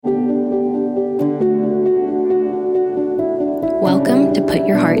time to put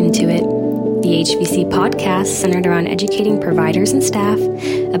your heart into it. The HVC podcast centered around educating providers and staff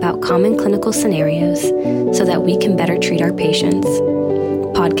about common clinical scenarios so that we can better treat our patients.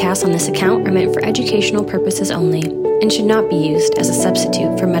 Podcasts on this account are meant for educational purposes only and should not be used as a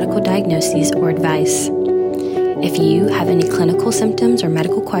substitute for medical diagnoses or advice. If you have any clinical symptoms or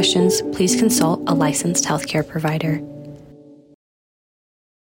medical questions, please consult a licensed healthcare provider.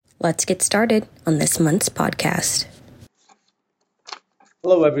 Let's get started on this month's podcast.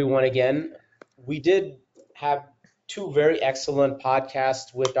 Hello, everyone, again. We did have two very excellent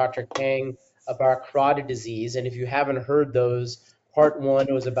podcasts with Dr. Kang about carotid disease. And if you haven't heard those, part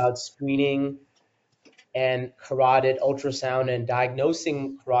one was about screening and carotid ultrasound and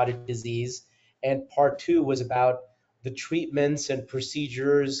diagnosing carotid disease. And part two was about the treatments and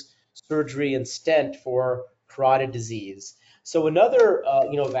procedures, surgery and stent for carotid disease. So another,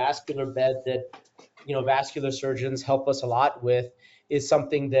 vascular bed that, vascular surgeons help us a lot with is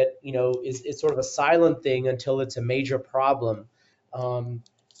something that, is sort of a silent thing until it's a major problem.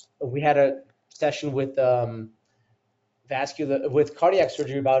 We had a session with cardiac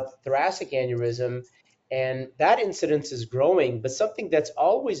surgery about thoracic aneurysm, and that incidence is growing, but something that's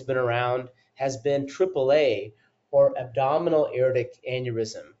always been around has been AAA, or abdominal aortic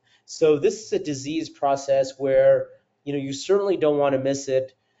aneurysm. So this is a disease process where, you certainly don't want to miss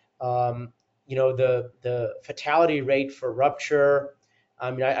it. The fatality rate for rupture,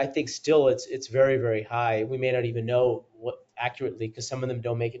 I think still it's very, very high. We may not even know what accurately because some of them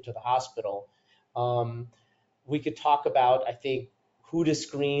don't make it to the hospital. We could talk about, I think, who to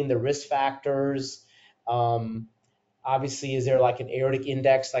screen, the risk factors. Obviously, is there like an aortic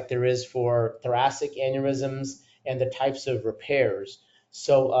index like there is for thoracic aneurysms, and the types of repairs.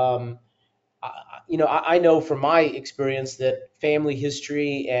 So, I know from my experience that family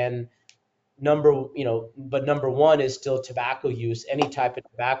history and number one is still tobacco use. Any type of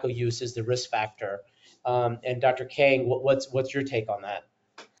tobacco use is the risk factor. And Dr. Kang, what's your take on that?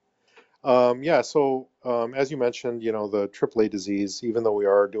 As you mentioned, the AAA disease, even though we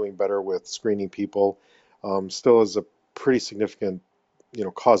are doing better with screening people, still is a pretty significant,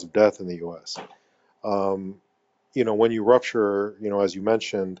 cause of death in the U.S. When you rupture, as you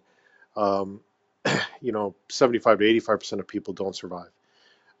mentioned, 75 to 85% of people don't survive.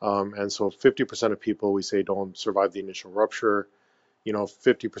 And so 50% of people, we say, don't survive the initial rupture.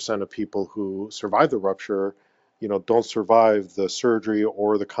 50% of people who survive the rupture, don't survive the surgery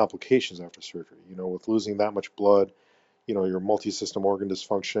or the complications after surgery. With losing that much blood, your multi-system organ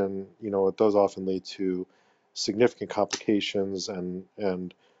dysfunction, it does often lead to significant complications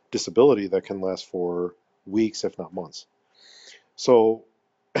and disability that can last for weeks, if not months. So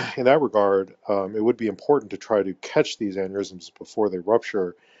in that regard, it would be important to try to catch these aneurysms before they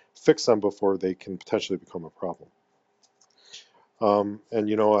rupture, fix them before they can potentially become a problem. The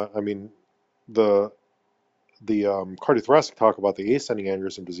cardiothoracic talk about the ascending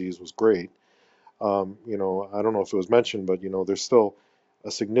aneurysm disease was great. I don't know if it was mentioned, but there's still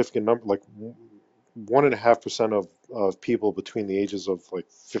a significant number, like 1.5% of people between the ages of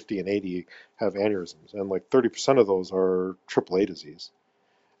like 50 and 80 have aneurysms, and like 30% of those are AAA disease.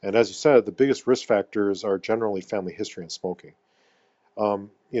 And as you said, the biggest risk factors are generally family history and smoking.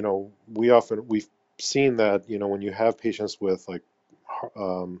 We've seen that, when you have patients with like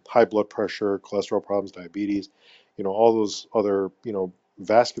high blood pressure, cholesterol problems, diabetes, all those other,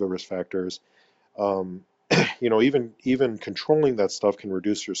 vascular risk factors, even controlling that stuff can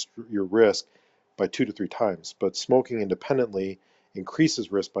reduce your risk by 2 to 3 times, but smoking independently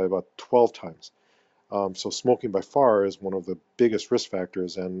increases risk by about 12 times. So smoking by far is one of the biggest risk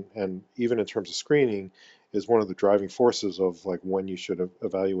factors, and even in terms of screening, is one of the driving forces of like when you should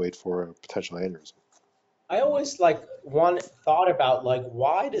evaluate for a potential aneurysm. I always thought about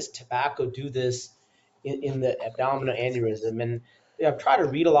why does tobacco do this in the abdominal aneurysm? And I've tried to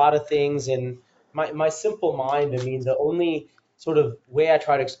read a lot of things, and my simple mind, the only sort of way I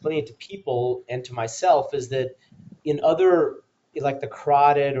try to explain it to people and to myself is that in other, like the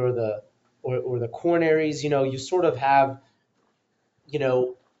carotid or the coronaries, you sort of have,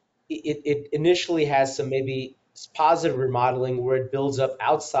 it initially has some maybe positive remodeling where it builds up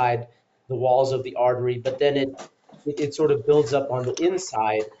outside the walls of the artery, but then it sort of builds up on the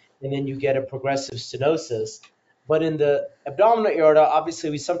inside, and then you get a progressive stenosis. But in the abdominal aorta,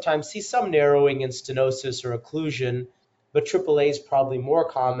 obviously we sometimes see some narrowing in stenosis or occlusion, but AAA is probably more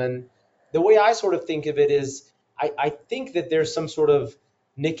common. The way I sort of think of it is I think that there's some sort of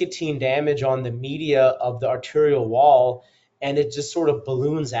nicotine damage on the media of the arterial wall, and it just sort of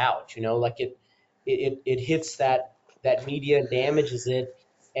balloons out, it hits that media and damages it.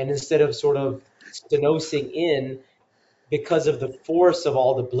 And instead of sort of stenosing in, because of the force of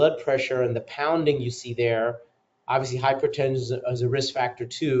all the blood pressure and the pounding you see there, obviously hypertension is a risk factor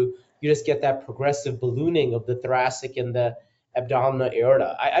too. You just get that progressive ballooning of the thoracic and the abdominal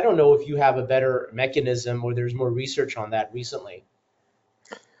aorta. I don't know if you have a better mechanism or there's more research on that recently.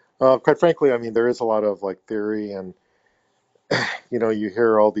 Quite frankly, I mean, there is a lot of like theory, and you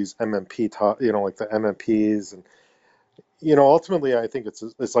hear all these MMP talk, like the MMPs, and ultimately, I think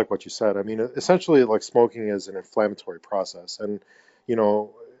it's like what you said. I mean, essentially, like smoking is an inflammatory process, and you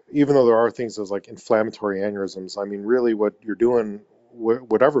know, even though there are things as like inflammatory aneurysms, I mean, really, what you're doing,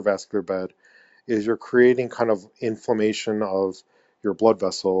 whatever vascular bed, is you're creating kind of inflammation of your blood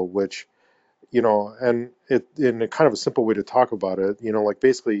vessel, which and it in a kind of a simple way to talk about it, like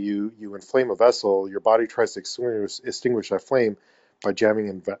basically you inflame a vessel, your body tries to extinguish that flame by jamming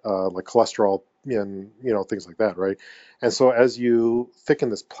in like cholesterol and things like that, right? And so as you thicken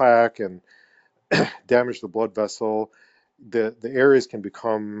this plaque and damage the blood vessel, the areas can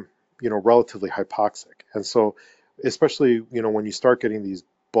become relatively hypoxic, and so especially when you start getting these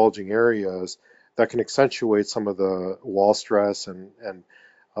bulging areas, that can accentuate some of the wall stress and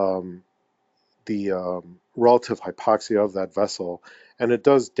um, the relative hypoxia of that vessel, and it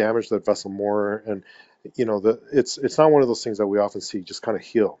does damage that vessel more. And it's not one of those things that we often see just kind of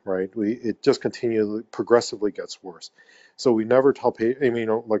heal, right? It just continually progressively gets worse. So we never tell I mean,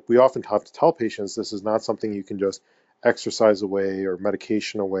 like we often have to tell patients this is not something you can just exercise away or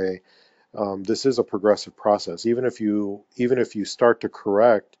medication away. This is a progressive process. Even if you start to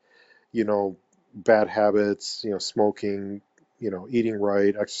correct, you know, bad habits, smoking, eating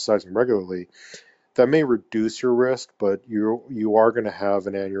right, exercising regularly, that may reduce your risk, but you are going to have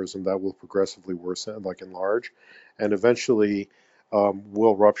an aneurysm that will progressively worsen, like enlarge, and eventually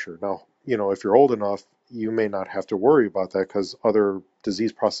will rupture. Now, if you're old enough, you may not have to worry about that because other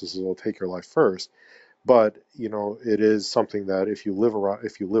disease processes will take your life first. But it is something that if you live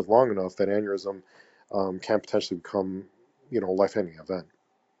long enough, that aneurysm can potentially become a life-ending event.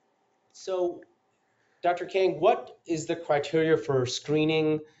 So, Dr. Kang, what is the criteria for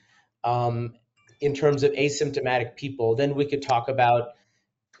screening um, in terms of asymptomatic people? Then we could talk about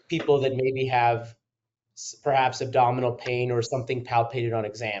people that maybe have perhaps abdominal pain or something palpated on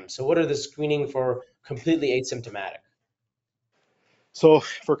exam. So, what are the screening for completely asymptomatic? So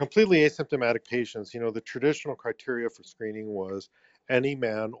for completely asymptomatic patients, the traditional criteria for screening was any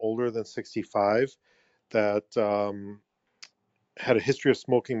man older than 65 that had a history of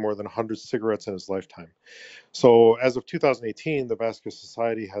smoking more than 100 cigarettes in his lifetime. So as of 2018, the Vascular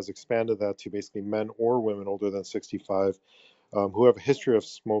Society has expanded that to basically men or women older than 65 who have a history of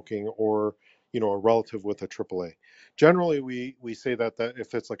smoking, or a relative with a AAA. Generally, we say that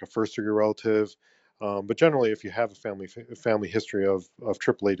if it's like a first degree relative, but generally, if you have a family history of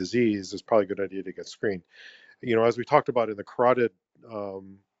AAA disease, it's probably a good idea to get screened. As we talked about in the carotid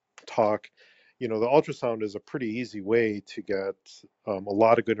talk, the ultrasound is a pretty easy way to get a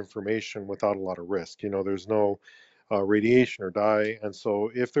lot of good information without a lot of risk. There's no radiation or dye, and so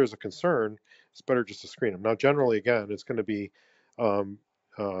if there's a concern, it's better just to screen them. Now, generally, again, it's going to be um,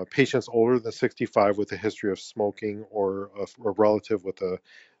 patients older than 65 with a history of smoking, or a relative with a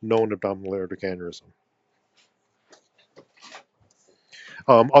known abdominal aortic aneurysm.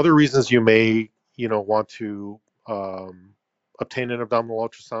 Other reasons you may, want to obtain an abdominal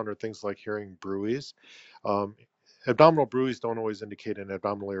ultrasound are things like hearing bruits. Um, Abdominal bruits don't always indicate an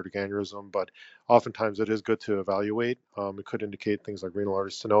abdominal aortic aneurysm, but oftentimes it is good to evaluate. It could indicate things like renal artery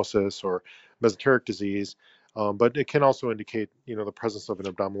stenosis or mesenteric disease, but it can also indicate, the presence of an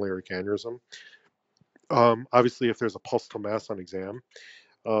abdominal aortic aneurysm. Obviously, if there's a pulsatile mass on exam,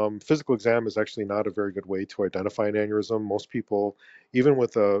 physical exam is actually not a very good way to identify an aneurysm. Most people, even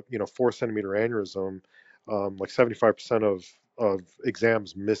with a 4 centimeter aneurysm, like 75% of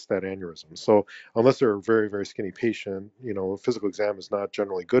exams miss that aneurysm. So unless they're a very, very skinny patient, a physical exam is not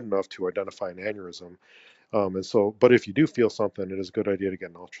generally good enough to identify an aneurysm. But if you do feel something, it is a good idea to get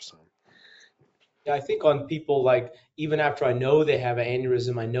an ultrasound. Yeah, I think on people like even after I know they have an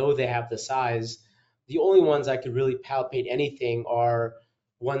aneurysm, I know they have the size. The only ones I could really palpate anything are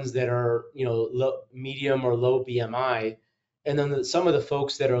ones that are medium or low BMI, and then some of the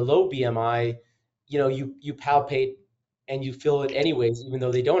folks that are low BMI, you palpate and you feel it anyways, even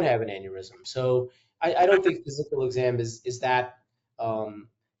though they don't have an aneurysm. So I don't think physical exam is that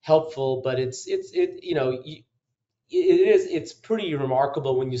helpful, but it's pretty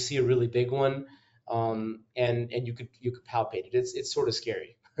remarkable when you see a really big one, and you could palpate it. It's sort of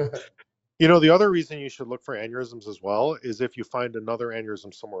scary. The other reason you should look for aneurysms as well is if you find another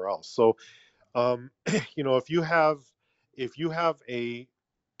aneurysm somewhere else. So, if you have a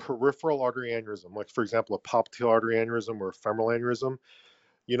peripheral artery aneurysm, like for example, a popliteal artery aneurysm or a femoral aneurysm,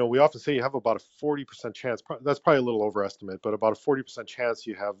 we often say you have about a 40% chance, that's probably a little overestimate, but about a 40% chance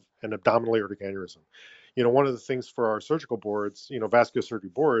you have an abdominal aortic aneurysm. One of the things for our surgical boards, vascular surgery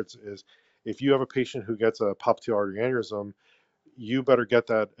boards, is if you have a patient who gets a popliteal artery aneurysm, you better get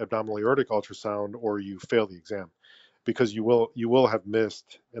that abdominal aortic ultrasound or you fail the exam, because you will have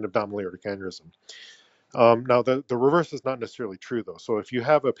missed an abdominal aortic aneurysm. Now, the reverse is not necessarily true, though. So if you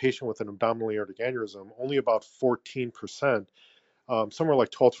have a patient with an abdominal aortic aneurysm, only about 14%, somewhere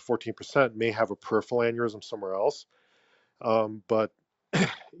like 12 to 14%, may have a peripheral aneurysm somewhere else. But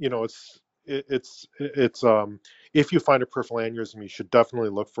it's if you find a peripheral aneurysm, you should definitely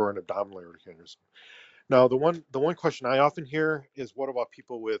look for an abdominal aortic aneurysm. Now, the one question I often hear is, what about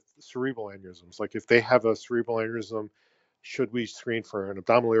people with cerebral aneurysms? Like, if they have a cerebral aneurysm, should we screen for an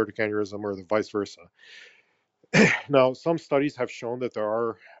abdominal aortic aneurysm or the vice versa? Now, some studies have shown that there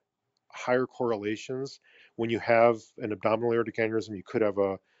are higher correlations. When you have an abdominal aortic aneurysm, you could have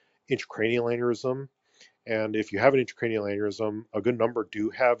a intracranial aneurysm. And if you have an intracranial aneurysm, a good number do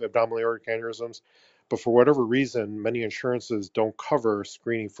have abdominal aortic aneurysms. But for whatever reason, many insurances don't cover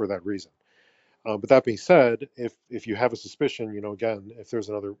screening for that reason. But that being said, if you have a suspicion, again, if there's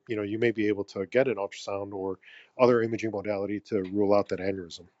another, you may be able to get an ultrasound or other imaging modality to rule out that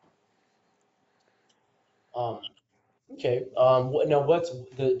aneurysm. Okay. Now, what's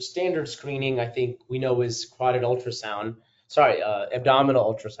the standard screening? I think we know is carotid ultrasound. Sorry, abdominal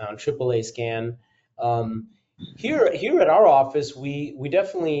ultrasound, AAA scan. Um, here at our office, we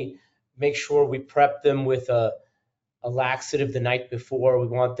definitely make sure we prep them with a laxative the night before. We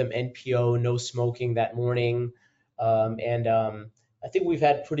want them NPO, no smoking that morning, and I think we've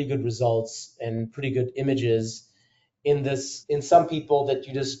had pretty good results and pretty good images in this. In some people that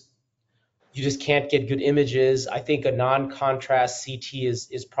you just can't get good images. I think a non-contrast CT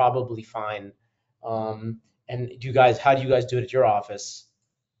is probably fine. Um, and how do you guys do it at your office?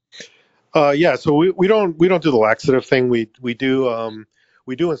 Yeah, so we don't do the laxative thing. We do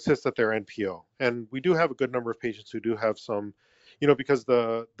insist that they're NPO, and we do have a good number of patients who do have some, because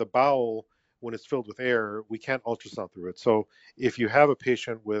the bowel, when it's filled with air, we can't ultrasound through it. So if you have a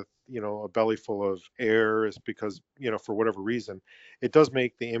patient with a belly full of air, is because for whatever reason, it does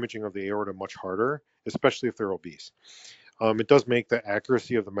make the imaging of the aorta much harder, especially if they're obese. It does make the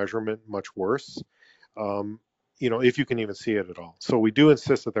accuracy of the measurement much worse. Um, if you can even see it at all. So we do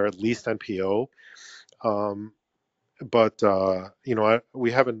insist that they're at least NPO. But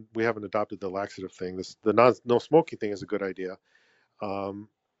we haven't adopted the laxative thing. The no smoking thing is a good idea.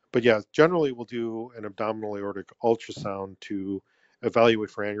 But yeah, generally we'll do an abdominal aortic ultrasound to evaluate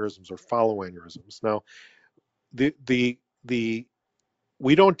for aneurysms or follow aneurysms. Now, the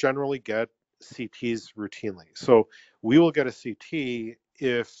we don't generally get CTs routinely. So we will get a CT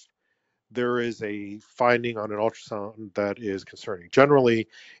if there is a finding on an ultrasound that is concerning. Generally,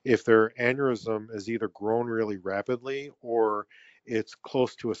 if their aneurysm is either grown really rapidly or it's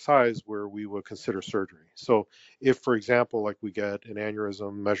close to a size where we would consider surgery. So if, for example, like we get an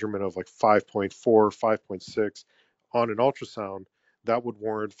aneurysm measurement of like 5.4, 5.6 on an ultrasound, that would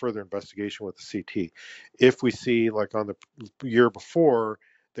warrant further investigation with the CT. If we see, like on the year before,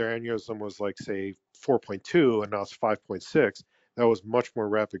 their aneurysm was like, say, 4.2 and now it's 5.6, that was much more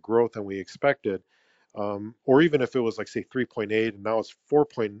rapid growth than we expected. Or even if it was like, say, 3.8 and now it's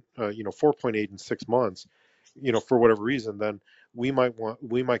 4.8 in 6 months, for whatever reason, then we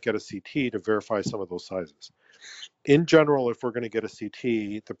might get a CT to verify some of those sizes. In general, if we're going to get a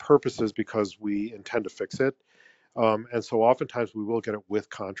CT, the purpose is because we intend to fix it. And so oftentimes we will get it with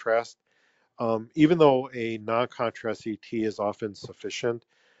contrast. Even though a non-contrast CT is often sufficient,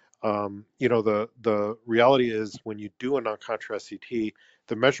 the reality is when you do a non-contrast CT,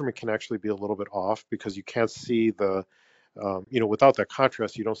 the measurement can actually be a little bit off because you can't see without that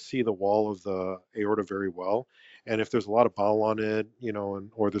contrast, you don't see the wall of the aorta very well. And if there's a lot of bowel on it,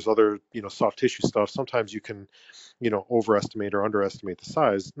 or there's other, soft tissue stuff, sometimes you can, overestimate or underestimate the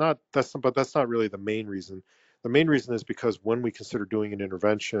size. But that's not really the main reason. The main reason is because when we consider doing an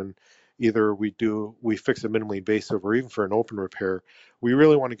intervention, either we fix it minimally invasive or even for an open repair, we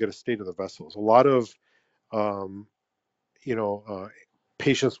really want to get a state of the vessels. A lot of, um,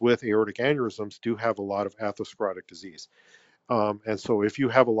 patients with aortic aneurysms do have a lot of atherosclerotic disease. And so if you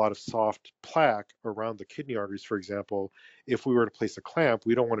have a lot of soft plaque around the kidney arteries, for example, if we were to place a clamp,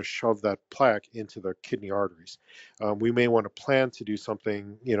 we don't want to shove that plaque into the kidney arteries. We may want to plan to do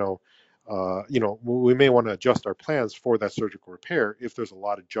something, we may want to adjust our plans for that surgical repair if there's a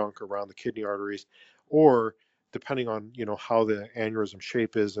lot of junk around the kidney arteries, or depending on how the aneurysm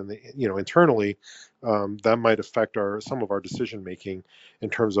shape is and internally, that might affect some of our decision making in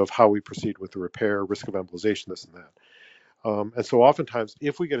terms of how we proceed with the repair, risk of embolization, this and that. And so oftentimes,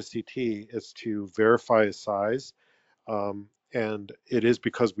 if we get a CT, it's to verify a size, and it is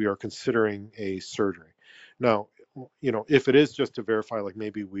because we are considering a surgery. Now, if it is just to verify, like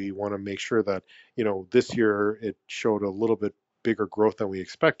maybe we want to make sure that, this year it showed a little bit bigger growth than we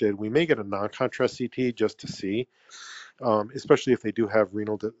expected, we may get a non-contrast CT just to see, especially if they do have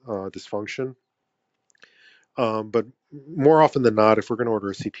renal dysfunction. But more often than not, if we're going to order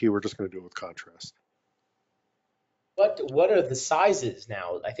a CT, we're just going to do it with contrast. What are the sizes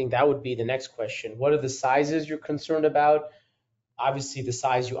now? I think that would be the next question. What are the sizes you're concerned about? Obviously, the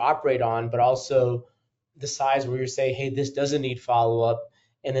size you operate on, but also the size where you say, hey, this doesn't need follow-up,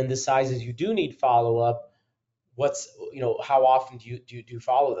 and then the sizes you do need follow-up, how often do you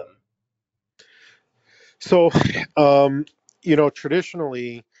follow them? So,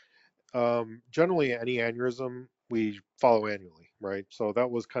 traditionally, generally any aneurysm we follow annually, right? So that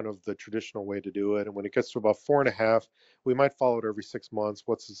was kind of the traditional way to do it. And when it gets to about 4.5, we might follow it every 6 months.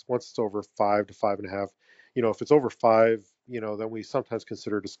 Once it's over 5 to 5.5, if it's over 5, then we sometimes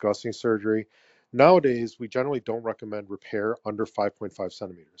consider discussing surgery. Nowadays, we generally don't recommend repair under 5.5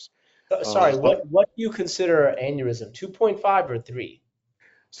 centimeters. Sorry, what do you consider aneurysm? 2.5 or 3?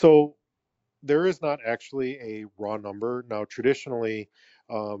 So there is not actually a raw number. Now, traditionally,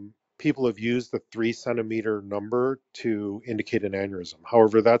 people have used the 3 centimeter number to indicate an aneurysm.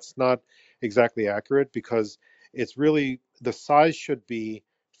 However, that's not exactly accurate because it's really, the size should be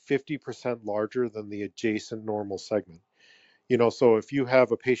 50% larger than the adjacent normal segment. So if you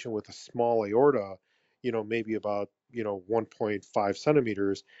have a patient with a small aorta, maybe about, 1.5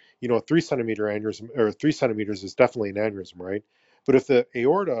 centimeters, a 3 centimeter aneurysm, or 3 centimeters is definitely an aneurysm, right? But if the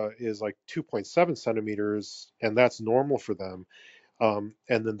aorta is like 2.7 centimeters and that's normal for them, and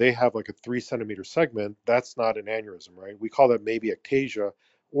then they have like a 3 centimeter segment, that's not an aneurysm, right? We call that maybe ectasia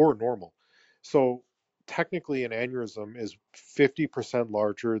or normal. So technically an aneurysm is 50%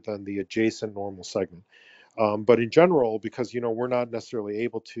 larger than the adjacent normal segment. But in general, because we're not necessarily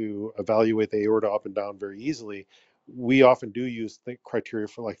able to evaluate the aorta up and down very easily, we often do use the criteria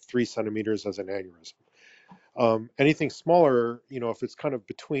for like 3 centimeters as an aneurysm. Anything smaller, if it's kind of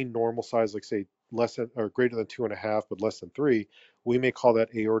between normal size, like say less than or greater than 2.5, but less than 3, we may call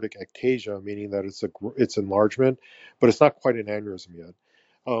that aortic ectasia, meaning that it's enlargement, but it's not quite an aneurysm yet.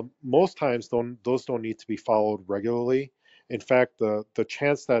 Most times, those don't need to be followed regularly. In fact, the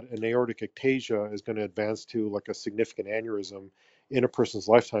chance that an aortic ectasia is going to advance to like a significant aneurysm in a person's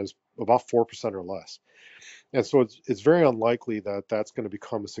lifetime is about 4% or less. And so it's very unlikely that that's going to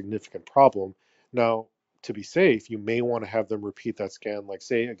become a significant problem. Now, to be safe, you may want to have them repeat that scan, like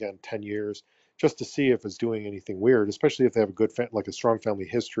say again 10 years, just to see if it's doing anything weird, especially if they have a good, like a strong family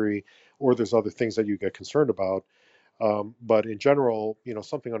history, or there's other things that you get concerned about. But in general,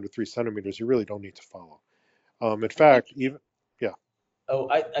 something under 3 centimeters, you really don't need to follow. In fact, even, yeah. Oh,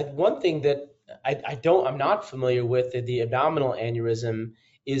 one thing that I'm not familiar with, the abdominal aneurysm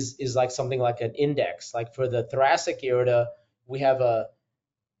is like something like an index. Like for the thoracic aorta, we have a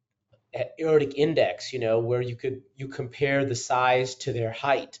aortic index, where you compare the size to their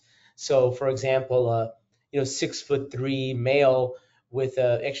height. So, for example, 6'3" male with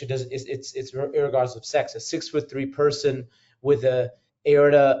actually does it's regardless of sex, a 6'3" person with a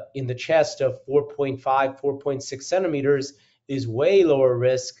aorta in the chest of 4.5, 4.6 centimeters is way lower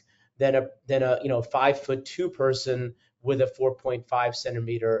risk than a 5'2" person with a 4.5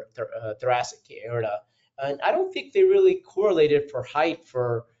 centimeter thoracic aorta. And I don't think they really correlated for height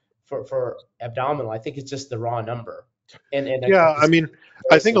for abdominal. I think it's just the raw number. And Yeah, I mean,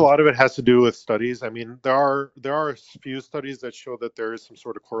 I think a comparison. lot of it has to do with studies. I mean, there are a few studies that show that there is some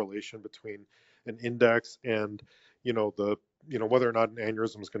sort of correlation between an index and the whether or not an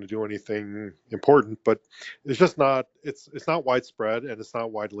aneurysm is going to do anything important, but it's not widespread and it's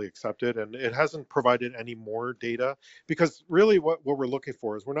not widely accepted, and it hasn't provided any more data, because really what we're looking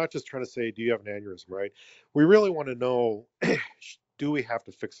for is, we're not just trying to say, do you have an aneurysm, right? We really want to know, do we have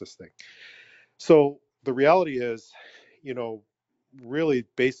to fix this thing? So the reality is, you know, really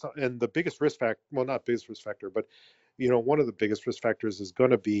based on, and the biggest risk factor, well, not biggest risk factor, but, one of the biggest risk factors is going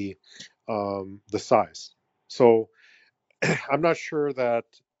to be the size. So I'm not sure that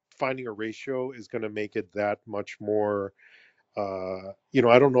finding a ratio is going to make it that much more, I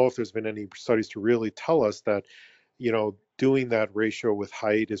don't know if there's been any studies to really tell us that, doing that ratio with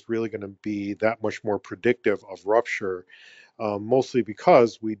height is really going to be that much more predictive of rupture, mostly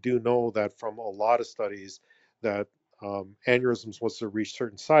because we do know that from a lot of studies that aneurysms, once they reach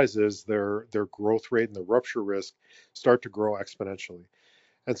certain sizes, their growth rate and the rupture risk start to grow exponentially.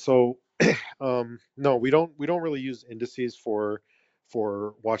 And so, no, we don't really use indices for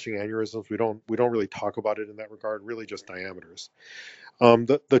watching aneurysms. We don't really talk about it in that regard. Really, just diameters.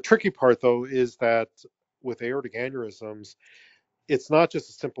 The tricky part though is that with aortic aneurysms, it's not just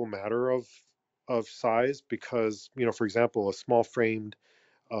a simple matter of size, because for example, a small framed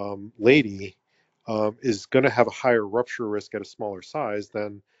lady is going to have a higher rupture risk at a smaller size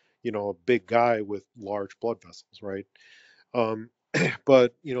than a big guy with large blood vessels, right? Um,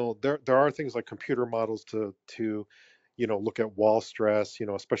 but there are things like computer models to look at wall stress,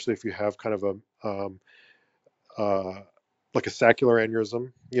 especially if you have kind of uh, like a saccular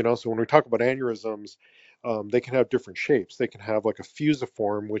aneurysm. So when we talk about aneurysms, they can have different shapes. They can have like a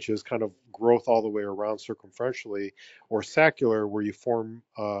fusiform, which is kind of growth all the way around circumferentially, or saccular, where you form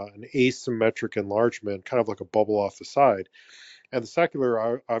an asymmetric enlargement, kind of like a bubble off the side. And the saccular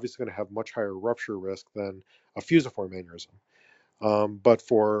are obviously going to have much higher rupture risk than a fusiform aneurysm. But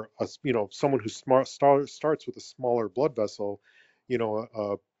for someone who starts with a smaller blood vessel, a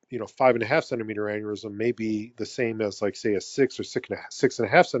 5.5 centimeter aneurysm may be the same as, like, say, a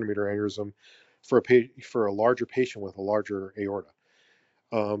 6.5 centimeter aneurysm for a larger patient with a larger aorta.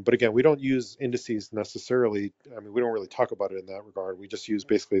 But again, we don't use indices necessarily. I mean, we don't really talk about it in that regard. We just use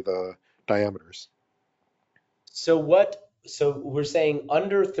basically the diameters. So we're saying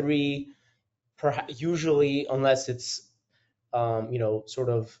under 3, usually, unless it's sort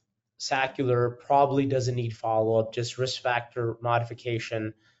of saccular, probably doesn't need follow-up, just risk factor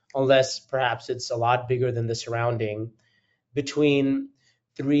modification, unless perhaps it's a lot bigger than the surrounding. Between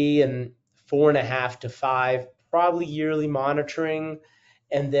 3 and 4.5 to 5, probably yearly monitoring.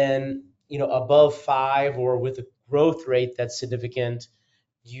 And then, above 5 or with a growth rate that's significant,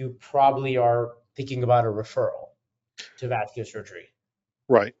 you probably are thinking about a referral to vascular surgery.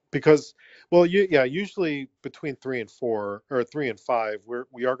 Right, because, well, usually between 3 and 4 or 3 and 5,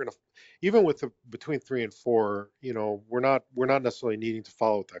 we are going to, even with between 3 and 4, we're not necessarily needing to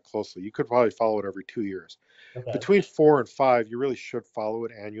follow it that closely. You could probably follow it every 2 years. Okay. Between 4 and 5, you really should follow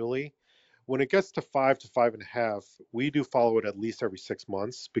it annually. When it gets to 5 to 5.5, we do follow it at least every 6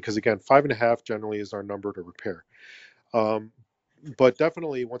 months, because again, 5.5 generally is our number to repair. But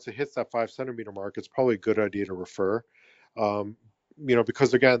definitely once it hits that 5 centimeter mark, it's probably a good idea to refer.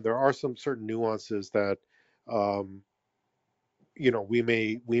 Because again, there are some certain nuances that we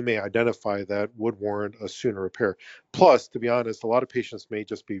may identify that would warrant a sooner repair. Plus, to be honest, a lot of patients may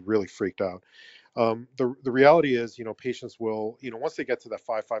just be really freaked out. The reality is, patients will, once they get to that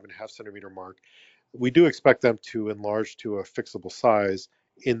 5.5 centimeter mark, we do expect them to enlarge to a fixable size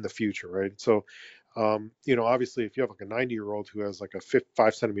in the future, right? So, obviously, if you have like a 90-year-old who has like a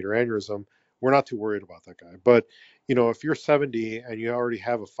 5 centimeter aneurysm, we're not too worried about that guy. But, if you're 70 and you already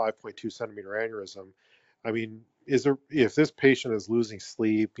have a 5.2 centimeter aneurysm, I mean, if this patient is losing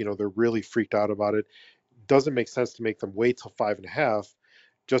sleep, they're really freaked out about it, doesn't make sense to make them wait till 5.5,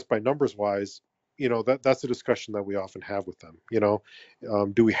 just by numbers wise. That's a discussion that we often have with them.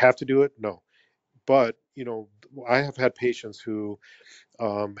 Do we have to do it? No. But, I have had patients who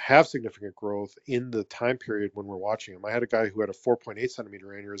have significant growth in the time period when we're watching them. I had a guy who had a 4.8 centimeter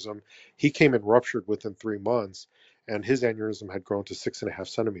aneurysm. He came in ruptured within 3 months, and his aneurysm had grown to 6.5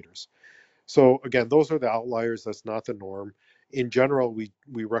 centimeters. So again, those are the outliers. That's not the norm. In general, we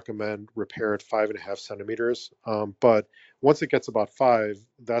recommend repair at 5.5 centimeters. But once it gets about 5,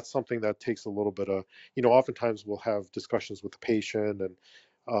 that's something that takes a little bit of, oftentimes we'll have discussions with the patient and,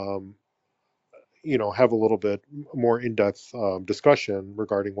 have a little bit more in-depth discussion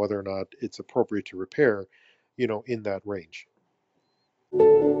regarding whether or not it's appropriate to repair, in that range.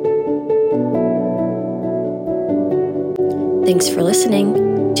 Thanks for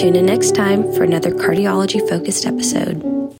listening. Tune in next time for another cardiology-focused episode.